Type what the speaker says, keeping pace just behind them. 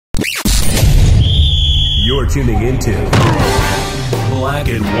You're tuning into Black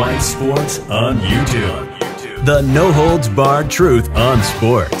and White Sports on YouTube. The no-holds-barred truth on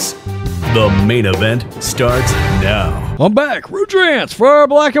sports. The main event starts now. I'm back. Rudrance for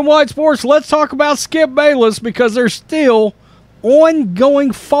Black and White Sports. Let's talk about Skip Bayless because there's still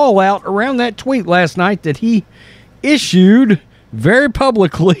ongoing fallout around that tweet last night that he issued very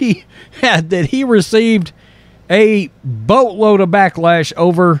publicly that he received a boatload of backlash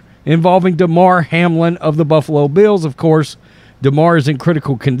over involving Damar Hamlin of the Buffalo Bills. Of course, Damar is in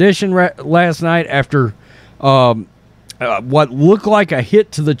critical condition last night after what looked like a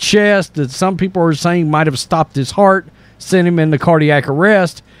hit to the chest that some people are saying might have stopped his heart, sent him into cardiac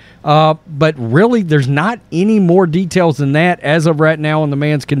arrest. But really, there's not any more details than that as of right now on the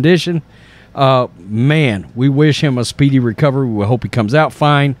man's condition. Man, we wish him a speedy recovery. We hope he comes out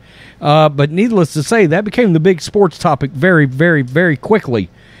fine. But needless to say, that became the big sports topic very, very, very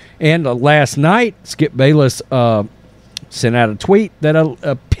quickly. And last night, Skip Bayless sent out a tweet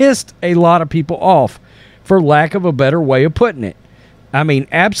that pissed a lot of people off, for lack of a better way of putting it. I mean,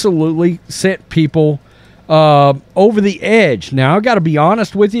 absolutely sent people over the edge. Now, I've got to be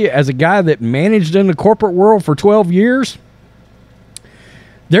honest with you, as a guy that managed in the corporate world for 12 years,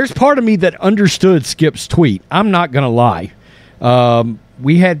 there's part of me that understood Skip's tweet. I'm not going to lie.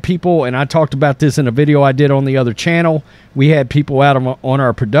 We had people, and I talked about this in a video I did on the other channel, we had people out on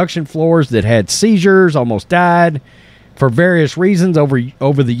our production floors that had seizures, almost died for various reasons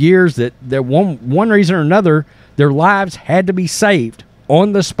over the years, that one reason or another, their lives had to be saved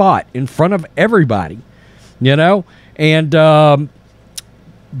on the spot in front of everybody, you know? And but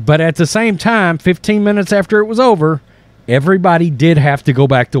at the same time, 15 minutes after it was over, everybody did have to go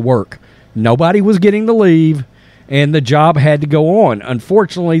back to work. Nobody was getting to leave, and the job had to go on.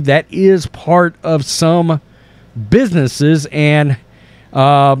 Unfortunately, that is part of some businesses, and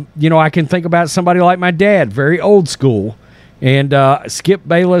I can think about somebody like my dad, very old school, and Skip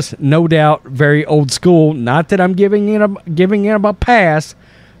Bayless, no doubt, very old school. Not that I'm giving him a pass,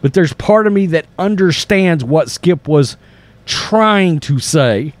 but there's part of me that understands what Skip was trying to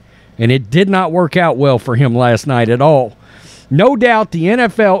say, and it did not work out well for him last night at all. No doubt the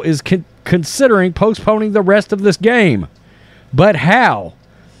NFL is considering postponing the rest of this game. But how?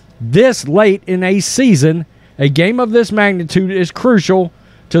 This late in a season, a game of this magnitude is crucial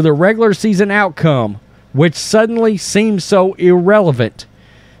to the regular season outcome, which suddenly seems so irrelevant.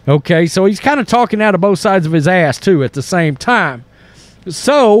 Okay, so he's kind of talking out of both sides of his ass, too, at the same time.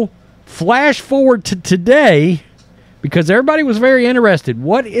 So, flash forward to today, because everybody was very interested.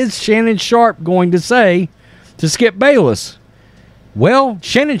 What is Shannon Sharpe going to say to Skip Bayless? Well,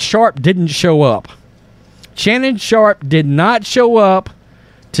 Shannon Sharpe didn't show up. Shannon Sharpe did not show up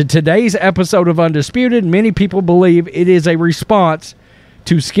to today's episode of Undisputed. Many people believe it is a response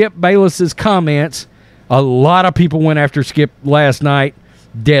to Skip Bayless's comments. A lot of people went after Skip last night.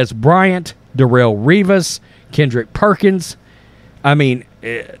 Des Bryant, Darrelle Revis, Kendrick Perkins. I mean,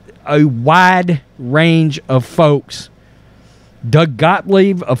 a wide range of folks. Doug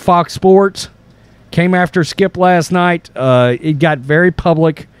Gottlieb of Fox Sports came after Skip last night. It got very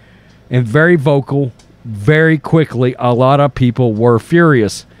public and very vocal very quickly. A lot of people were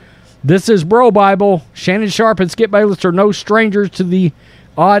furious. This is Bro Bible. Shannon Sharpe and Skip Bayless are no strangers to the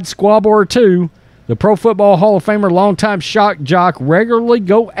odd squabble or two. The Pro Football Hall of Famer, longtime shock jock, regularly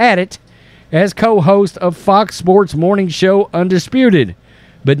go at it as co-host of Fox Sports morning show Undisputed.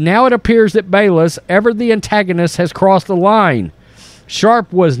 But now it appears that Bayless, ever the antagonist, has crossed the line.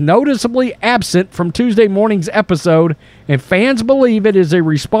 Sharpe was noticeably absent from Tuesday morning's episode, and fans believe it is a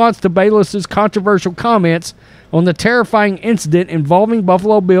response to Bayless's controversial comments on the terrifying incident involving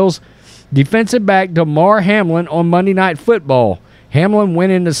Buffalo Bills defensive back Damar Hamlin on Monday Night Football. Hamlin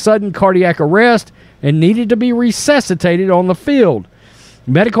went into sudden cardiac arrest and needed to be resuscitated on the field.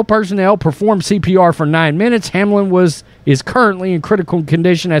 Medical personnel performed CPR for 9 minutes. Hamlin is currently in critical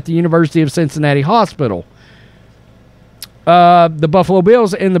condition at the University of Cincinnati Hospital. The Buffalo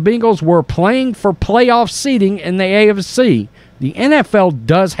Bills and the Bengals were playing for playoff seeding in the AFC. The NFL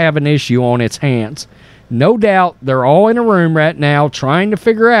does have an issue on its hands. No doubt they're all in a room right now trying to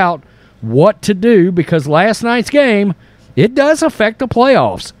figure out what to do, because last night's game, it does affect the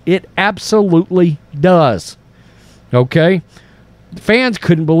playoffs. It absolutely does. Okay? Fans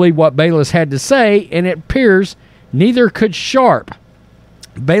couldn't believe what Bayless had to say, and it appears neither could Sharpe.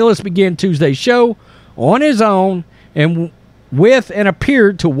 Bayless began Tuesday's show on his own and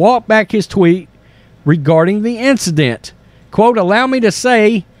appeared to walk back his tweet regarding the incident. Quote, "Allow me to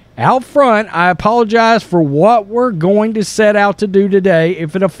say out front, I apologize for what we're going to set out to do today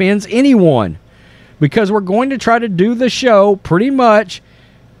if it offends anyone, because we're going to try to do the show pretty much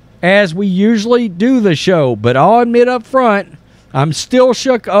as we usually do the show, but I'll admit up front, I'm still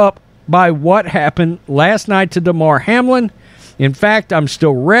shook up by what happened last night to Damar Hamlin. In fact, I'm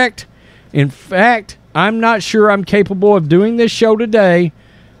still wrecked. In fact, I'm not sure I'm capable of doing this show today,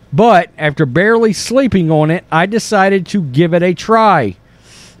 but after barely sleeping on it, I decided to give it a try.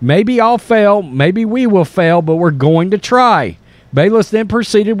 Maybe I'll fail, maybe we will fail, but we're going to try. Bayless then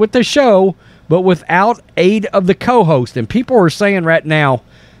proceeded with the show, but without aid of the co-host. And people are saying right now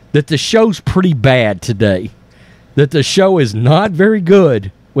that the show's pretty bad today, that the show is not very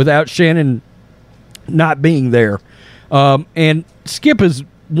good without Shannon not being there. And Skip is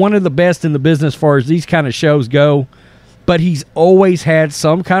one of the best in the business as far as these kind of shows go, but he's always had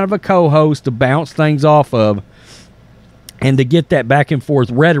some kind of a co-host to bounce things off of and to get that back and forth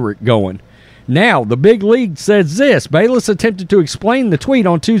rhetoric going. Now, the big league says this. Bayless attempted to explain the tweet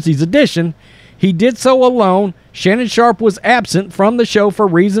on Tuesday's edition. He did so alone. Shannon Sharpe was absent from the show for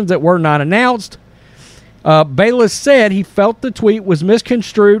reasons that were not announced. Bayless said he felt the tweet was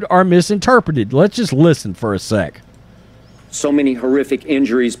misconstrued or misinterpreted. Let's just listen for a sec. So many horrific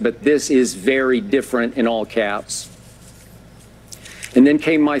injuries, but this is very different, in all caps. And then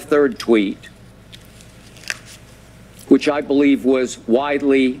came my third tweet, which I believe was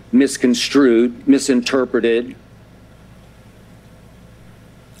widely misconstrued, misinterpreted.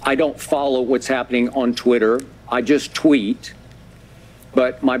 I don't follow what's happening on Twitter. I just tweet.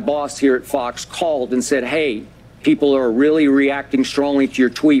 But my boss here at Fox called and said, hey, people are really reacting strongly to your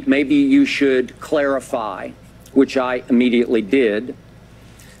tweet. Maybe you should clarify, which I immediately did.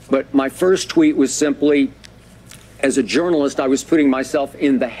 But my first tweet was simply, as a journalist, I was putting myself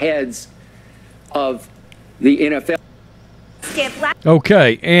in the heads of the NFL.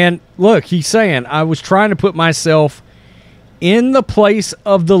 Okay, and look, he's saying, I was trying to put myself in the place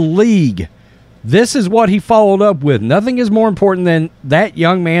of the league. This is what he followed up with. Nothing is more important than that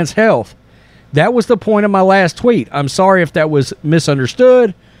young man's health. That was the point of my last tweet. I'm sorry if that was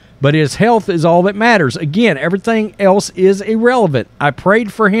misunderstood, but his health is all that matters. Again, everything else is irrelevant. I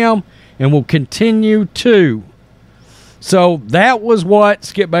prayed for him and will continue to. So that was what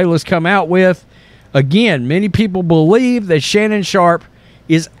Skip Bayless come out with. Again, many people believe that Shannon Sharpe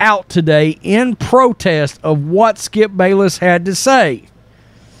is out today in protest of what Skip Bayless had to say.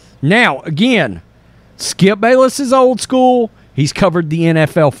 Now, again, Skip Bayless is old school. He's covered the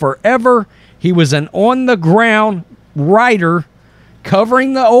NFL forever. He was an on-the-ground writer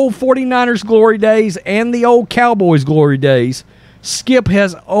covering the old 49ers glory days and the old Cowboys glory days. Skip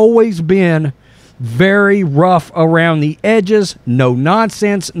has always been very rough around the edges. No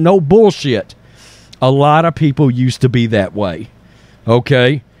nonsense, no bullshit. A lot of people used to be that way.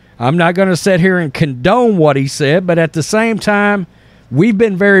 Okay? I'm not going to sit here and condone what he said, but at the same time, we've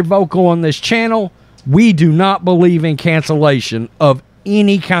been very vocal on this channel. We do not believe in cancellation of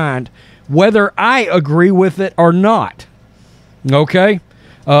any kind, whether I agree with it or not. Okay?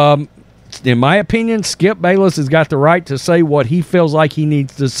 In my opinion, Skip Bayless has got the right to say what he feels like he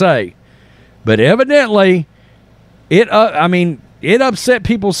needs to say. But evidently, it upset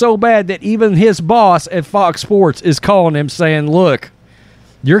people so bad that even his boss at Fox Sports is calling him saying, look,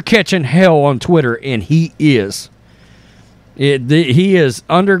 you're catching hell on Twitter, and he is. He is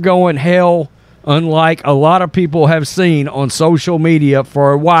undergoing hell unlike a lot of people have seen on social media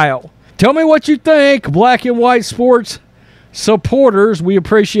for a while. Tell me what you think, Black and White Sports supporters. We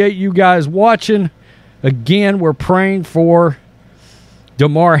appreciate you guys watching. Again, we're praying for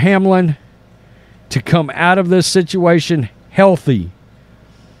Damar Hamlin to come out of this situation healthy,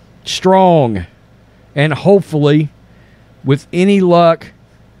 strong, and hopefully, with any luck,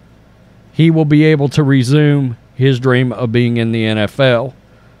 he will be able to resume his dream of being in the NFL.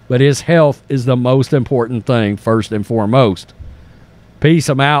 But his health is the most important thing, first and foremost. Peace.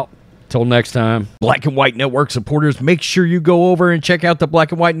 I'm out. Till next time. Black and White Network supporters, make sure you go over and check out the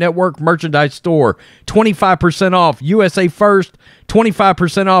Black and White Network merchandise store. 25% off USA First.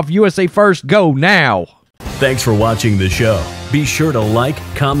 25% off USA First. Go now. Thanks for watching the show. Be sure to like,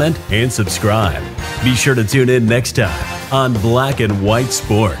 comment, and subscribe. Be sure to tune in next time on Black and White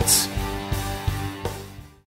Sports.